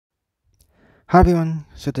Hi everyone.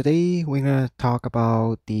 So today we're going to talk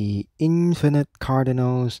about the infinite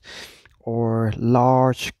cardinals or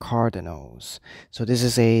large cardinals. So this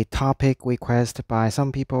is a topic requested by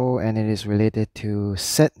some people and it is related to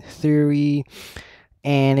set theory,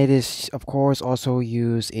 and it is of course also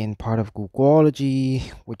used in part of Googleology,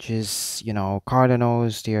 which is,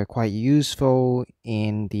 cardinals. They are quite useful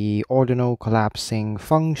in the ordinal collapsing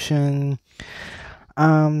function.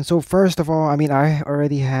 So first of all, I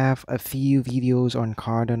already have a few videos on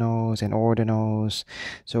cardinals and ordinals,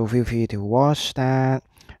 so feel free to watch that.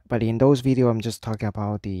 But in those videos, I'm just talking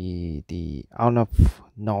about the out of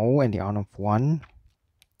no and the out of one.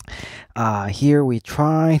 Here we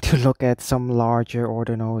try to look at some larger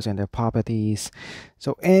ordinals and their properties.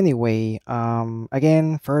 So anyway,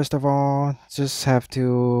 again, first of all, just have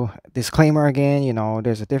to disclaimer again,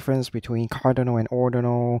 there's a difference between cardinal and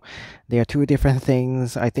ordinal. They are two different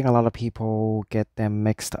things. I think a lot of people get them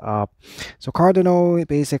mixed up. So cardinal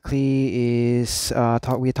basically is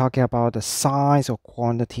we're talking about the size or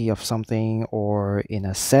quantity of something or in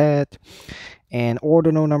a set. And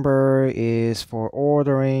ordinal number is for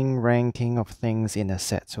ordering, ranking of things in a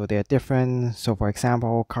set. So they're different. So for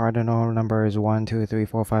example, cardinal number is 1, 2, 3,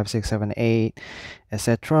 4, 5, 6, 7, 8,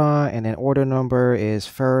 etc. And then ordinal number is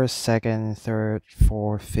first, second, third,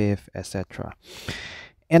 fourth, fifth, etc.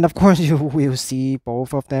 And of course, you will see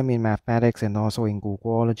both of them in mathematics and also in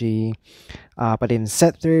Googleology. But in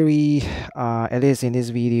set theory, at least in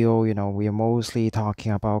this video, we are mostly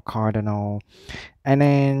talking about cardinal. And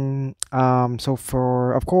then, so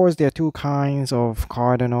for, of course, there are two kinds of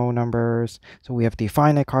cardinal numbers. So we have the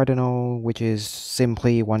finite cardinal, which is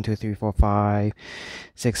simply 1, 2, 3, 4, 5,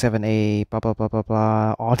 6, 7, 8, blah, blah, blah, blah,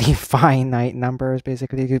 blah. All the finite numbers,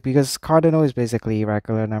 basically, because cardinal is basically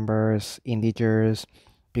regular numbers, integers,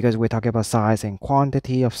 because we're talking about size and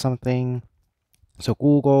quantity of something. So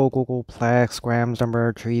Googleplex, Graham's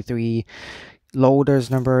number, 3, loader's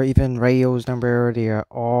number, even Rayo's number, they are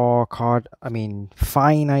all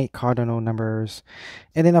finite cardinal numbers.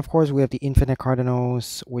 And then of course we have the infinite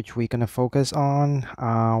cardinals, which we're gonna focus on.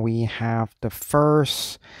 We have the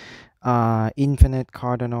first infinite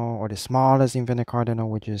cardinal, or the smallest infinite cardinal,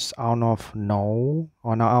 which is out of no,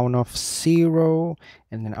 or now out of zero,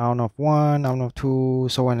 and then out of one, out of two,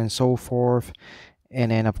 so on and so forth. And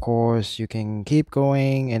then of course you can keep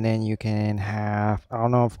going, and then you can have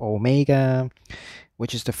out of omega,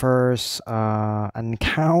 which is the first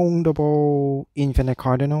uncountable infinite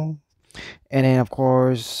cardinal. And then of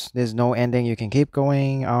course there's no ending, you can keep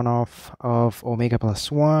going out of omega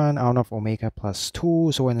plus 1, out of omega plus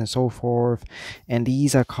 2, so on and so forth. And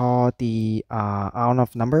these are called the out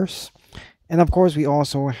of numbers. And of course, we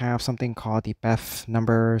also have something called the Beth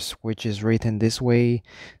numbers, which is written this way,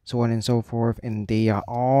 so on and so forth. And they are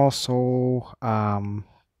also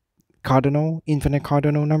infinite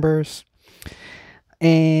cardinal numbers.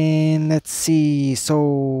 And let's see.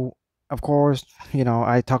 So, of course,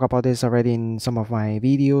 I talk about this already in some of my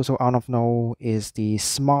videos. So, out of no is the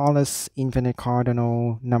smallest infinite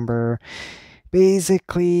cardinal number.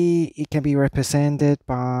 Basically, it can be represented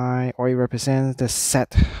by, or it represents the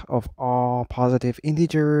set of all positive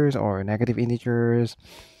integers or negative integers,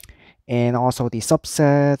 and also the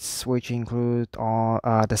subsets, which include all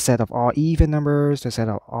the set of all even numbers, the set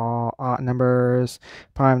of all odd numbers,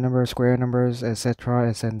 prime numbers, square numbers, etc.,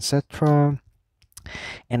 etc.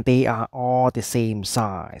 And they are all the same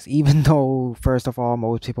size, even though first of all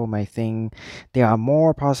most people might think there are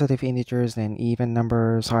more positive integers than even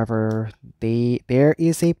numbers. However, there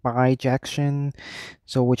is a bijection,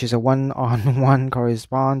 so which is a one-on-one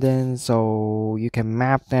correspondence, so you can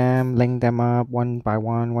map them, link them up one by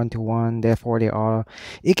one, one to one. Therefore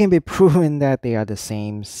it can be proven that they are the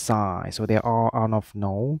same size, so they're all out of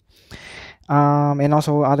no. And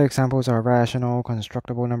also other examples are rational,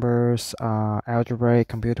 constructible numbers, algebraic,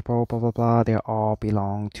 computable, blah, blah, blah. They all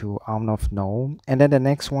belong to out of no. And then the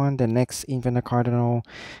next one, the next infinite cardinal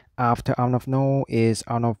after out of no is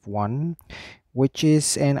out of one, which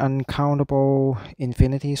is an uncountable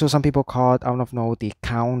infinity. So some people call it out of no the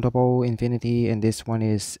countable infinity, and this one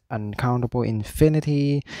is uncountable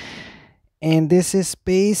infinity. And this is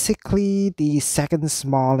basically the second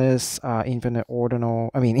smallest infinite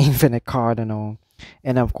cardinal.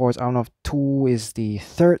 And of course, out of 2 is the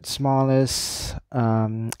third smallest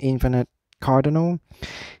infinite cardinal.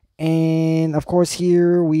 And of course,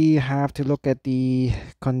 here we have to look at the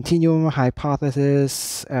continuum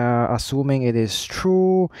hypothesis, assuming it is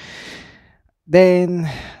true. Then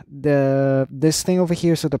this thing over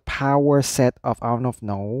here, so the power set of out of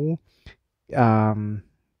no,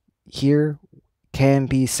 here can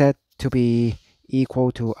be set to be equal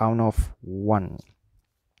to out of 1.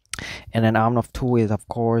 And then out of 2 is, of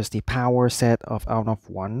course, the power set of out of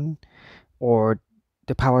 1, or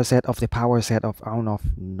the power set of the power set of out of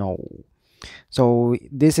no. So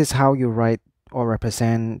this is how you write or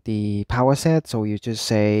represent the power set. So you just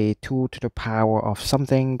say 2 to the power of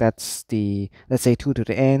something. That's the, let's say 2 to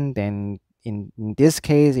the n. Then in this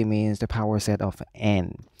case, it means the power set of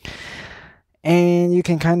n. And you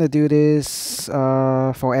can kind of do this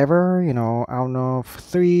forever. Out of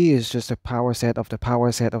 3 is just the power set of the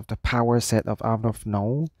power set of the power set of out of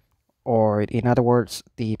no. Or in other words,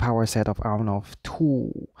 the power set of out of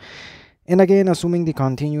 2. And again, assuming the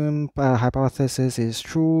continuum hypothesis is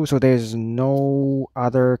true, so there's no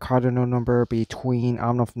other cardinal number between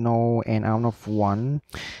out of no and out of 1.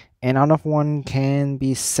 And out of 1 can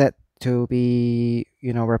be set to be,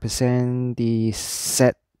 represent the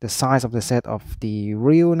size of the set of the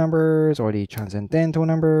real numbers, or the transcendental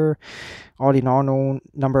number, or the normal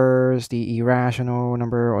numbers, the irrational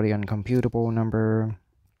number, or the uncomputable number.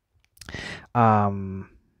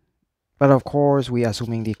 But of course, we are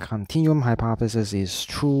assuming the continuum hypothesis is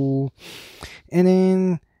true. And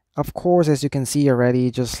then, of course, as you can see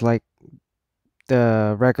already, just like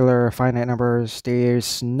the regular finite numbers,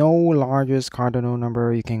 there's no largest cardinal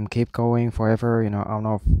number. You can keep going forever, out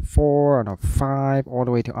of 4, out of 5, all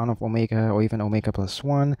the way to out of omega, or even omega plus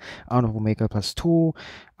 1, out of omega plus 2,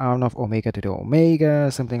 out of omega to the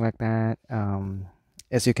omega, something like that.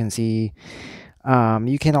 As you can see,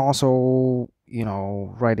 you can also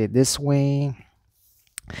write it this way.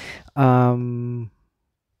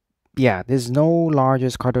 Yeah, there's no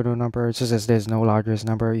largest cardinal number. Just as there's no largest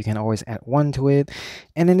number, you can always add 1 to it.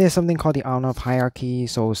 And then there's something called the out-of hierarchy.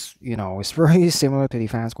 So it's very similar to the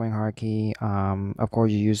fast going hierarchy. Of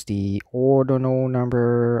course, you use the ordinal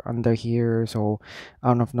number under here. So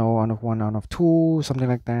out of no, out of 1, out of 2, something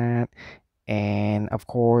like that. And of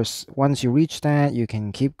course, once you reach that, you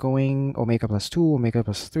can keep going, omega plus 2, omega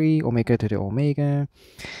plus 3, omega to the omega.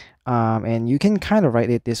 And you can kind of write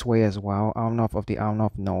it this way as well. Out of the out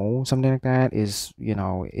of no, something like that is,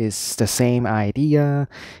 is the same idea.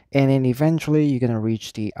 And then eventually you're going to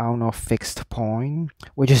reach the out of fixed point,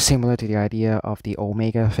 which is similar to the idea of the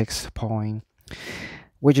omega fixed point,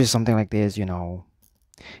 which is something like this.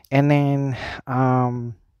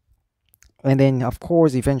 And then, of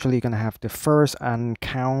course, eventually you're going to have the first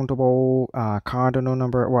uncountable cardinal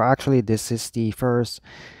number. Well, actually, this is the first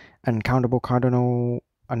uncountable cardinal,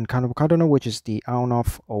 which is the out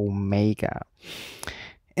of omega.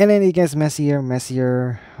 And then it gets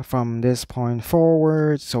messier from this point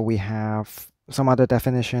forward. So we have some other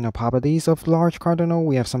definition of properties of large cardinal.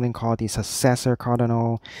 We have something called the successor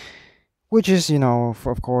cardinal, which is,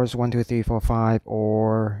 of course, 1, 2, 3, 4, 5,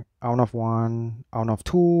 or out of 1, out of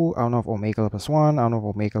 2, out of omega plus 1, out of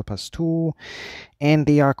omega plus 2, and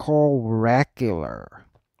they are called regular.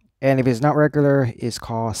 And if it's not regular, it's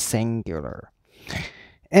called singular.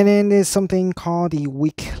 And then there's something called the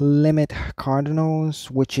weak limit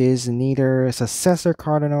cardinals, which is neither successor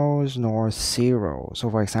cardinals nor zero.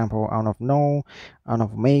 So for example, out of no, out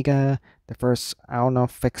of omega, the first out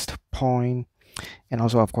of fixed point, and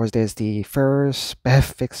also, of course, there's the first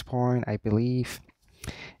Beth fixed point, I believe.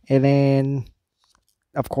 And then,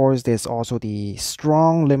 of course, there's also the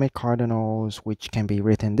strong limit cardinals, which can be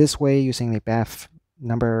written this way using the Beth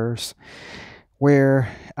numbers, where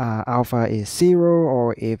alpha is 0,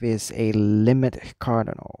 or if it's a limit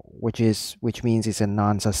cardinal, which means it's a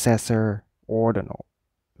non-successor ordinal.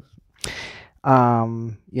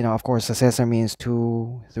 Of course, successor means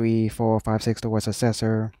 2, 3, 4, 5, 6 towards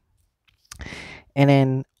successor. And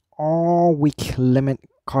then all weak limit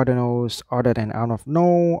cardinals other than out of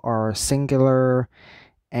no are singular,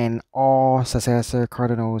 and all successor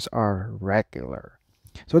cardinals are regular.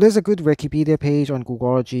 So there's a good Wikipedia page on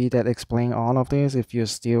Googleology that explains all of this. If you're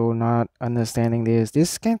still not understanding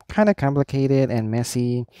this can kind of complicated and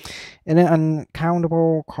messy. And an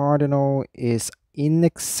uncountable cardinal is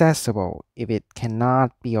inaccessible if it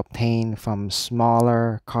cannot be obtained from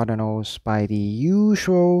smaller cardinals by the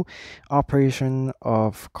usual operation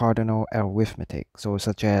of cardinal arithmetic. So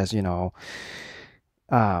such as, there's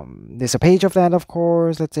a page of that, of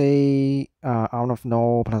course. Let's say out of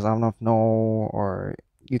no plus out of no, or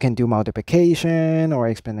you can do multiplication or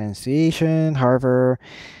exponentiation. However,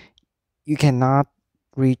 you cannot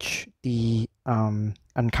reach the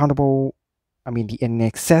the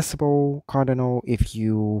inaccessible cardinal if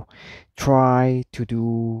you try to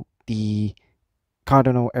do the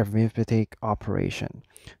cardinal arithmetic operation.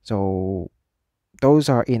 So those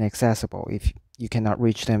are inaccessible if you cannot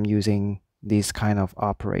reach them using this kind of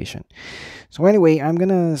operation. So anyway, I'm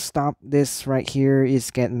gonna stop this right here.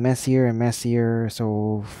 It's getting messier and messier.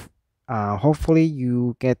 So Hopefully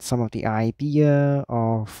you get some of the idea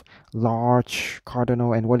of large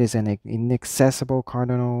cardinal and what is an inaccessible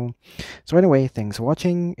cardinal. So anyway, thanks for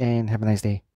watching and have a nice day.